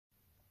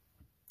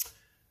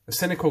A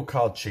cynical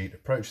card cheat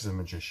approaches a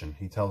magician.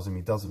 He tells him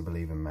he doesn't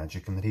believe in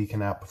magic and that he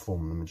can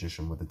outperform the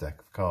magician with a deck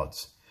of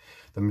cards.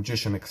 The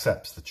magician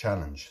accepts the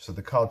challenge, so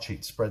the card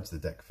cheat spreads the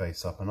deck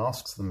face up and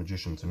asks the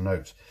magician to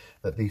note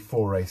that the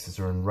 4 aces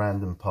are in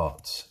random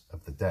parts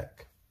of the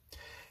deck.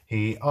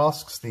 He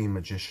asks the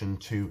magician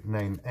to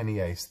name any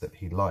ace that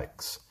he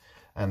likes,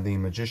 and the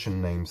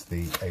magician names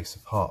the ace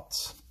of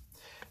hearts.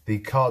 The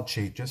card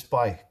cheat, just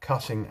by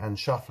cutting and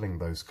shuffling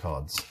those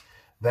cards,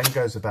 then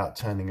goes about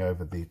turning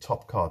over the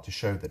top card to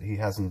show that he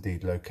has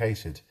indeed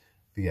located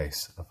the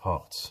ace of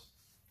hearts.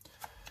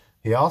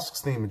 He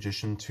asks the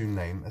magician to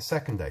name a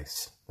second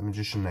ace. The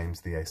magician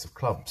names the ace of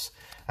clubs,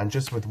 and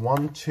just with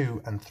 1,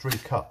 2 and 3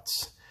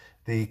 cuts,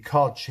 the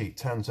card cheat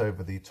turns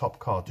over the top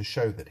card to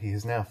show that he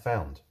has now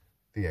found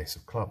the ace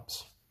of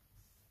clubs.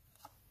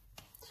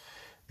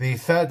 The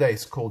third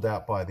ace called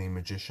out by the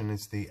magician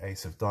is the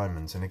ace of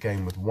diamonds, and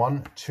again with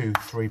 1, 2,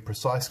 3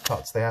 precise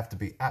cuts, they have to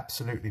be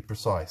absolutely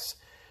precise.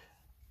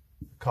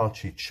 The card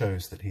sheet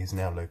shows that he has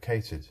now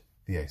located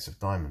the ace of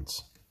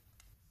diamonds.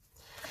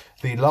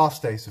 The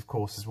last ace, of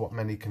course, is what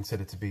many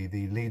consider to be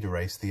the leader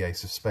ace, the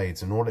ace of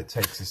spades, and all it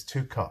takes is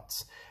 2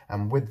 cuts,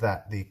 and with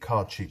that the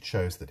card sheet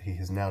shows that he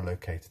has now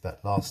located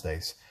that last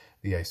ace,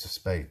 the ace of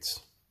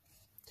spades.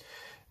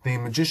 The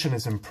magician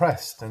is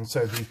impressed, and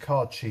so the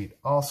card sheet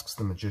asks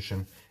the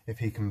magician if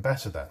he can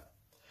better that.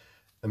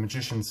 The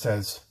magician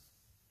says,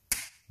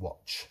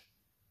 "Watch."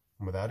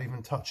 And without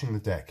even touching the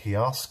deck, he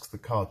asks the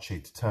card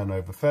sheet to turn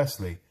over,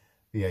 firstly,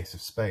 the ace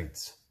of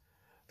spades.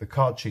 The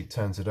card sheet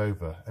turns it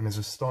over and is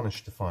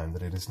astonished to find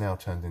that it is now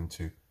turned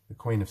into the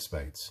queen of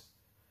spades.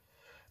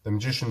 The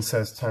magician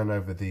says turn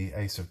over the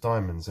ace of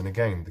diamonds, and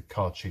again the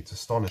card sheet's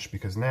astonished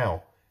because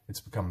now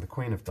it's become the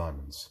queen of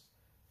diamonds.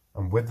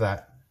 And with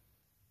that,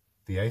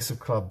 the ace of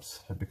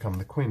clubs had become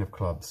the queen of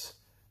clubs,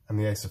 and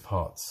the ace of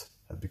hearts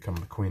had become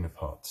the queen of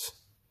hearts.